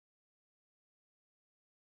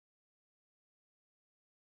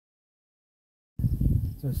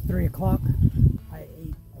So it's 3 o'clock. I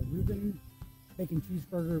ate a Reuben bacon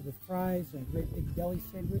cheeseburger with fries and a great big deli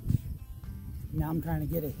sandwich. Now I'm trying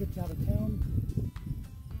to get a hitch out of town.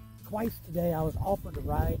 Twice today I was offered a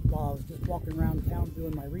ride while I was just walking around town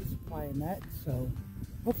doing my resupply and that, so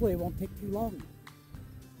hopefully it won't take too long.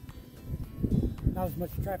 Not as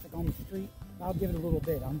much traffic on the street. I'll give it a little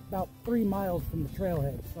bit. I'm about 3 miles from the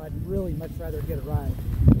trailhead, so I'd really much rather get a ride.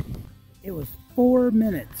 It was 4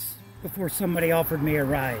 minutes before somebody offered me a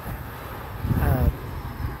ride.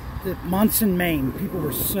 Monson, Maine, people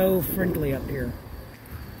were so friendly up here.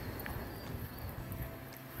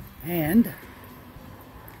 And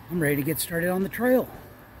I'm ready to get started on the trail.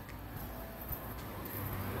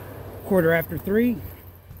 3:15.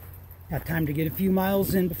 Got time to get a few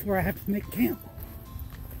miles in before I have to make camp.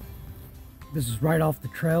 This is right off the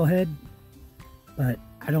trailhead, but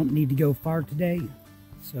I don't need to go far today,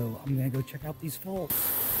 so I'm gonna go check out these falls.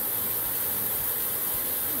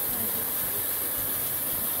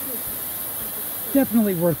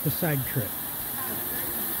 Definitely worth the side trip.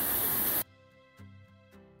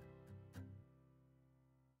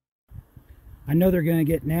 I know they're gonna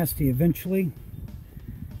get nasty eventually,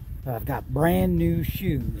 but I've got brand new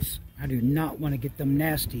shoes. I do not want to get them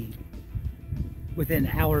nasty within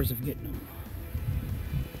hours of getting them.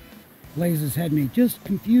 Blazes had me just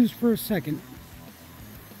confused for a second.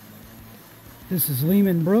 This is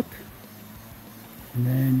Lehman Brook, and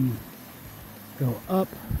then go up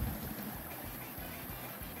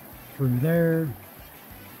through there,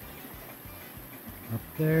 up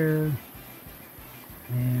there,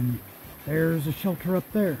 and there's a shelter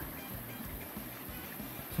up there.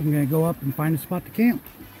 So I'm going to go up and find a spot to camp,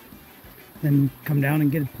 then come down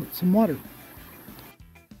and get some water.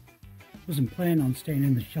 Wasn't planning on staying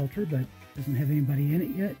in the shelter, but doesn't have anybody in it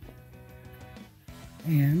yet.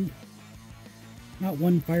 And not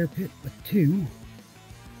one fire pit, but 2.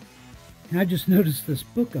 And I just noticed this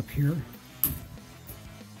book up here,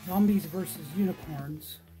 Zombies versus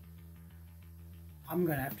Unicorns. I'm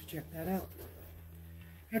gonna have to check that out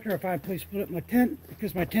after I find a place to put up my tent,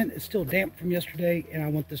 because my tent is still damp from yesterday and I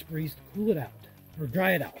want this breeze to cool it out or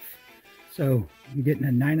dry it off. So I'm getting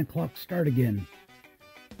a 9 o'clock start again.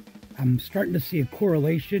 I'm starting to see a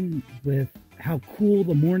correlation with how cool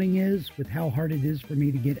the morning is with how hard it is for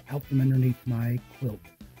me to get out from underneath my quilt.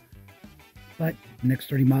 But the next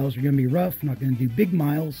 30 miles are going to be rough. I'm not going to do big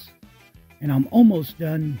miles. And I'm almost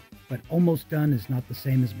done, but almost done is not the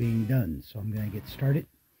same as being done. So I'm going to get started.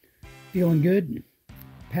 Feeling good.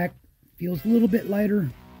 Pack feels a little bit lighter.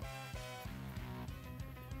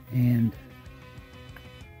 And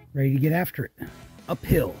ready to get after it.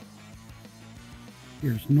 Uphill.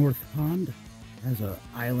 Here's North Pond. Has an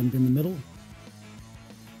island in the middle.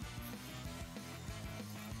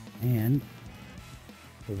 And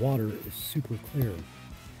the water is super clear.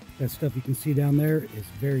 That stuff you can see down there is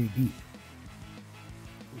very deep.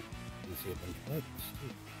 You see a bunch of bugs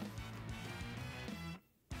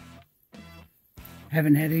too.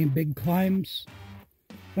 Haven't had any big climbs.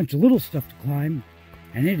 Bunch of little stuff to climb.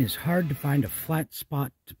 And it is hard to find a flat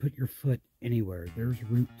spot to put your foot anywhere. There's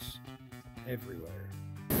roots everywhere.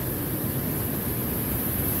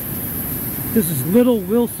 This is Little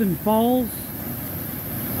Wilson Falls.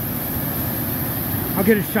 I'll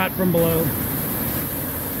get a shot from below.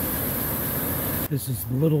 This is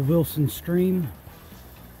the Little Wilson stream.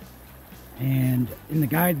 And in the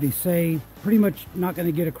guide they say pretty much not going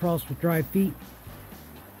to get across with dry feet.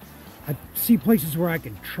 I see places where I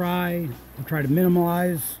can try to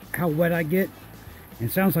minimize how wet I get. And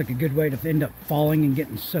it sounds like a good way to end up falling and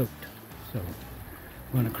getting soaked. So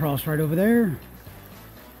I'm going to cross right over there.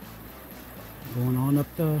 Going on up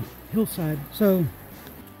the hillside. So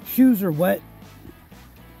shoes are wet,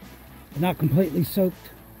 but not completely soaked.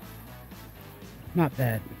 Not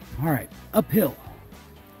bad. All right, uphill.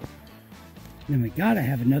 Then we gotta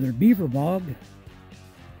have another beaver bog.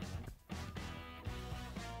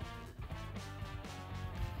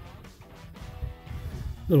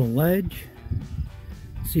 Little ledge.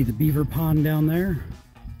 See the beaver pond down there.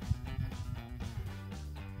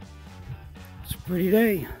 It's a pretty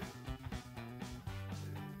day.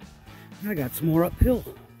 I got some more uphill.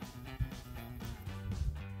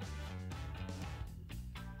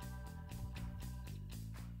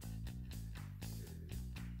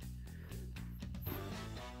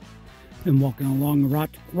 Been walking along the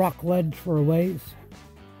rock ledge for a ways.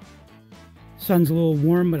 Sun's a little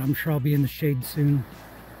warm, but I'm sure I'll be in the shade soon.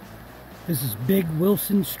 This is Big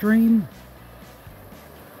Wilson Stream.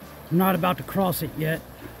 I'm not about to cross it yet,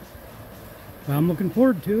 but I'm looking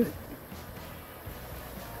forward to it.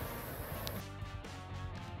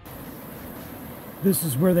 This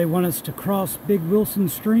is where they want us to cross Big Wilson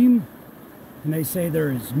Stream, and they say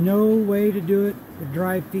there is no way to do it with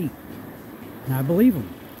dry feet. And I believe them.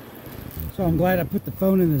 So I'm glad I put the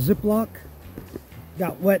phone in the Ziploc.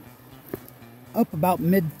 Got wet up about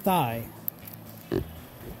mid-thigh.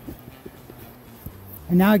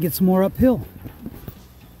 And now I get some more uphill.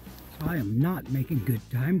 So I am not making good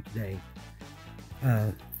time today.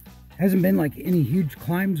 Hasn't been like any huge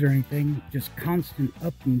climbs or anything, just constant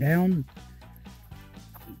up and down.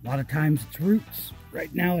 A lot of times it's roots.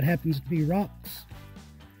 Right now it happens to be rocks.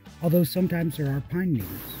 Although sometimes there are pine needles.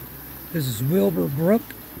 This is Wilbur Brook.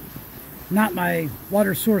 Not my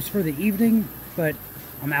water source for the evening, but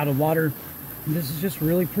I'm out of water. And this is just a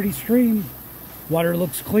really pretty stream. Water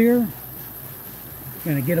looks clear.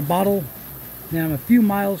 Gonna get a bottle. Now I'm a few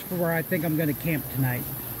miles from where I think I'm gonna camp tonight.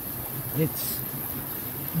 It's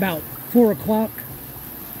about 4 o'clock,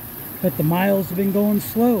 but the miles have been going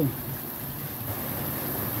slow.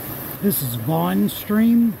 This is Vaughn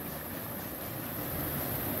Stream,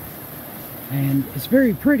 and it's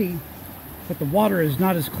very pretty, but the water is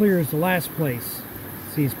not as clear as the last place.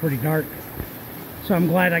 See, it's pretty dark. So I'm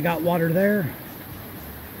glad I got water there.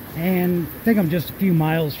 And I think I'm just a few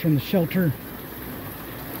miles from the shelter.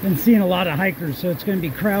 Been seeing a lot of hikers, so it's going to be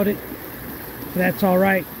crowded. But that's all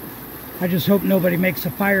right. I just hope nobody makes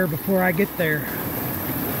a fire before I get there.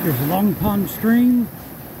 There's Long Pond Stream.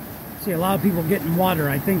 See a lot of people getting water.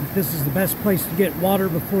 I think this is the best place to get water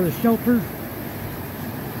before the shelter.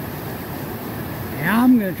 And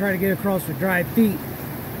I'm going to try to get across with dry feet.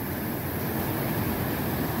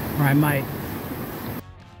 Or I might.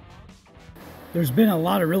 There's been a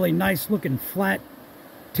lot of really nice looking flat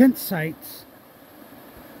tent sites.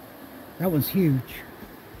 That one's huge.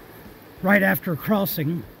 Right after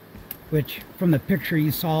crossing, which from the picture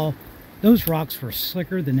you saw, those rocks were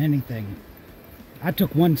slicker than anything. I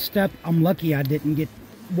took one step. I'm lucky I didn't get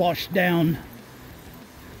washed down.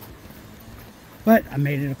 But I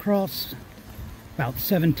made it across. About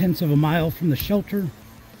 7/10 of a mile from the shelter.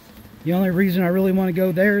 The only reason I really want to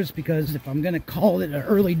go there is because if I'm going to call it an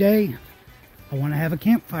early day, I want to have a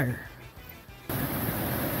campfire.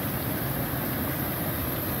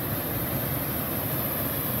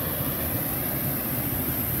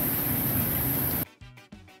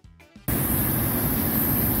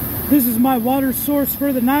 This is my water source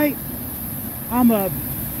for the night. I'm a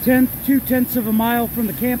 2/10 of a mile from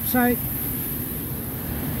the campsite.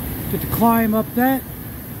 Get to climb up that.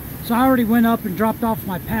 So I already went up and dropped off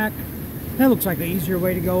my pack. That looks like the easier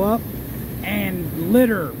way to go up. And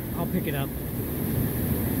litter, I'll pick it up.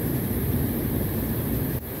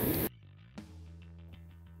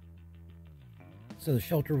 So the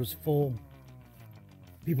shelter was full.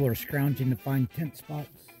 People are scrounging to find tent spots.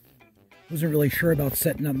 Wasn't really sure about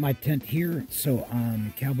setting up my tent here, so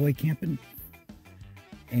I'm cowboy camping.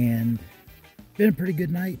 And been a pretty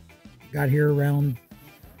good night. Got here around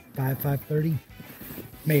 5:30.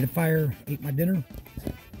 Made a fire, ate my dinner.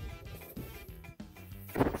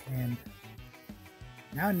 And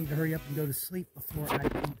now I need to hurry up and go to sleep before I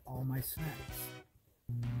eat all my snacks.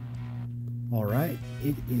 Alright,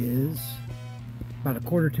 it is about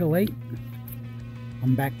 7:45.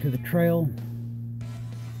 I'm back to the trail.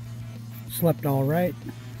 Slept all right.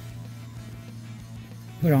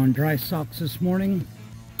 Put on dry socks this morning.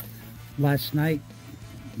 Last night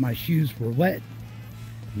my shoes were wet,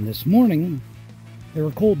 and this morning they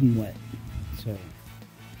were cold and wet. So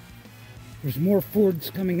there's more fords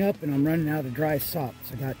coming up, and I'm running out of dry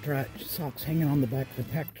socks. I got dry socks hanging on the back of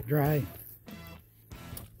the pack to dry,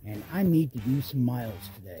 and I need to do some miles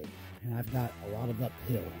today, and I've got a lot of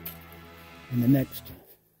uphill. In the next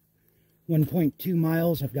 1.2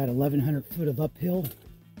 miles, I've got 1,100 foot of uphill.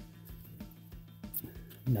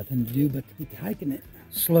 Nothing to do but to keep hiking it.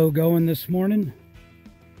 Slow going this morning.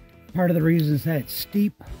 Part of the reason is that it's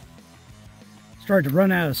steep. Started to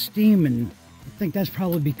run out of steam, and I think that's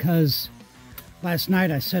probably because last night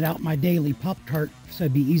I set out my daily Pop-Tart so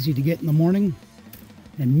it'd be easy to get in the morning.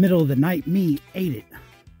 And middle of the night, me ate it.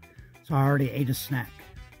 So I already ate a snack.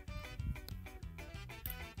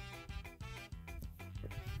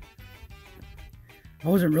 I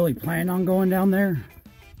wasn't really planning on going down there,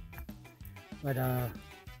 but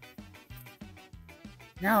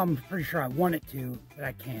now I'm pretty sure I wanted to, but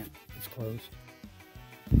I can't. It's closed.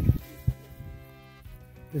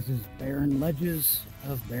 This is Barren Ledges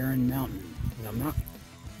of Barren Mountain. And I'm not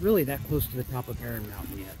really that close to the top of Barren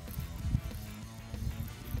Mountain yet.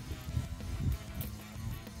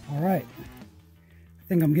 All right, I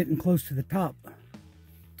think I'm getting close to the top.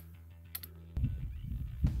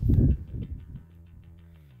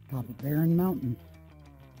 Top of Barren Mountain.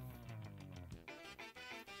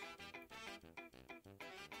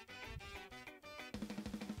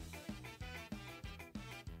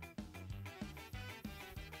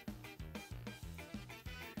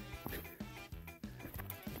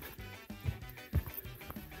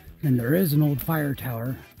 And there is an old fire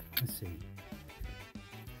tower. Let's see.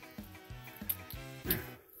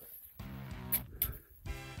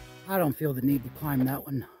 I don't feel the need to climb that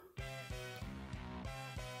one.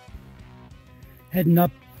 Heading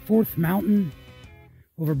up 4th Mountain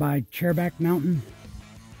over by Chairback Mountain.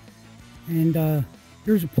 And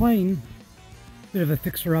here's a plane. Bit of a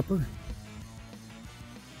fixer-upper.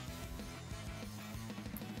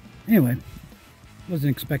 Anyway,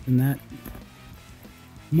 wasn't expecting that.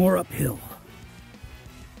 More uphill.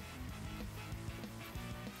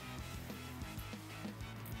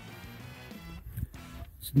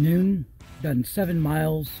 It's noon, done 7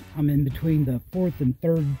 miles. I'm in between the 4th and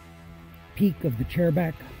 3rd peak of the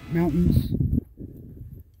Chairback Mountains.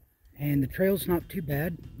 And the trail's not too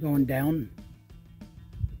bad going down.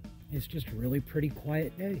 It's just a really pretty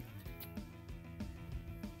quiet day.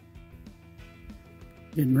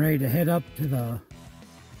 Getting ready to head up to the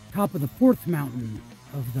top of the 4th mountain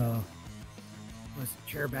of the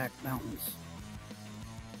Chairback Mountains.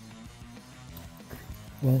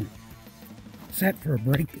 Well, sat for a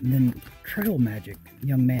break and then Trail Magic,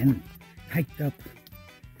 young man, hiked up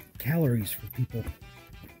calories for people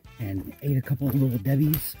and ate a couple of Little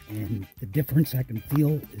Debbies, and the difference I can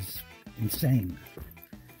feel is insane.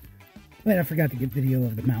 But I forgot to get video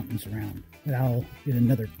of the mountains around. But I'll get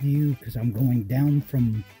another view because I'm going down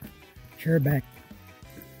from Chairback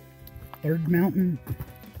 3rd Mountain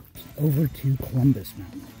over to Columbus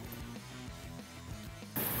Mountain.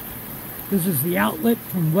 This is the outlet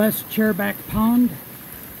from West Chairback Pond.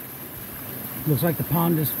 Looks like the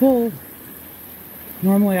pond is full.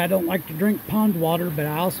 Normally I don't like to drink pond water, but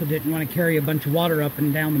I also didn't want to carry a bunch of water up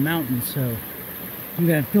and down the mountain, so I'm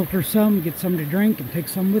going to filter some, get some to drink, and take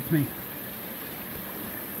some with me.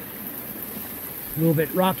 A little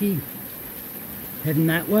bit rocky, heading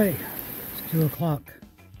that way. It's 2 o'clock.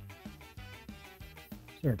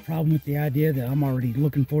 Is there a problem with the idea that I'm already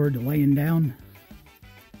looking forward to laying down?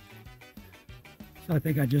 So I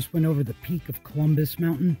think I just went over the peak of Columbus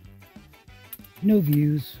Mountain. No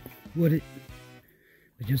views, would it?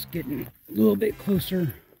 But just getting a little bit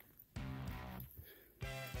closer.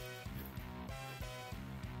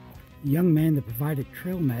 The young man that provided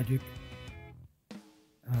Trail Magic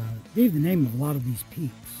gave the name of a lot of these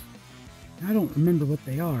peaks. I don't remember what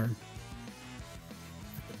they are.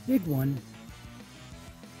 But the big one,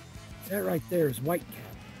 that right there is White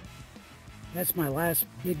Cap. That's my last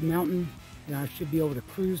big mountain, and I should be able to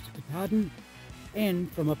cruise to Katahdin. And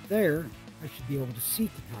from up there, I should be able to see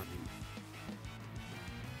Katahdin.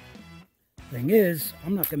 Thing is,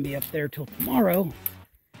 I'm not going to be up there till tomorrow.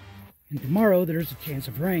 And tomorrow there's a chance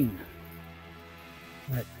of rain.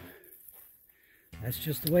 But that's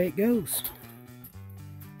just the way it goes.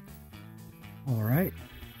 Alright.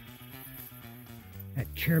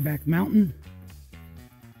 At Chairback Mountain.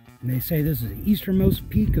 And they say this is the easternmost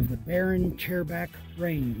peak of the barren Chairback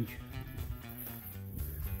Range.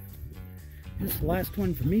 This is the last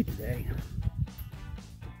one for me today.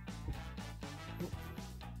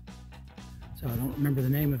 So I don't remember the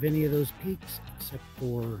name of any of those peaks except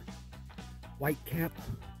for White Cap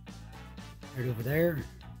right over there.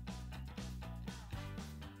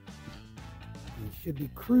 And it should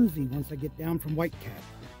be cruisy once I get down from White Cap.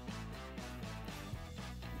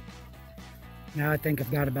 Now I think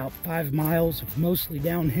I've got about 5 miles of mostly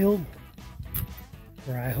downhill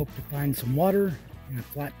where I hope to find some water and a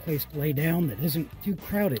flat place to lay down that isn't too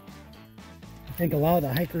crowded. I think a lot of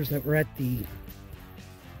the hikers that were at the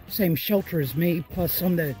same shelter as me, plus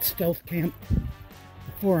some that had stealth camped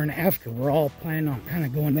before and after, we're all planning on kind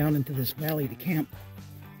of going down into this valley to camp.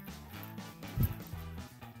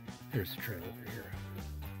 There's the trail over here.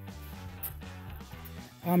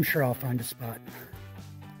 I'm sure I'll find a spot.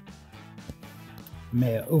 I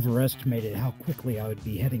may have overestimated how quickly I would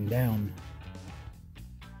be heading down.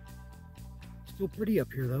 Still pretty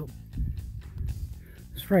up here though.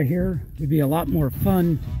 This right here would be a lot more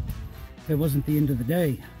fun if it wasn't the end of the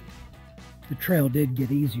day. The trail did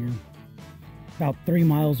get easier. About 3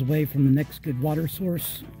 miles away from the next good water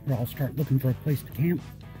source, where I'll start looking for a place to camp,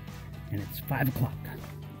 and it's 5 o'clock.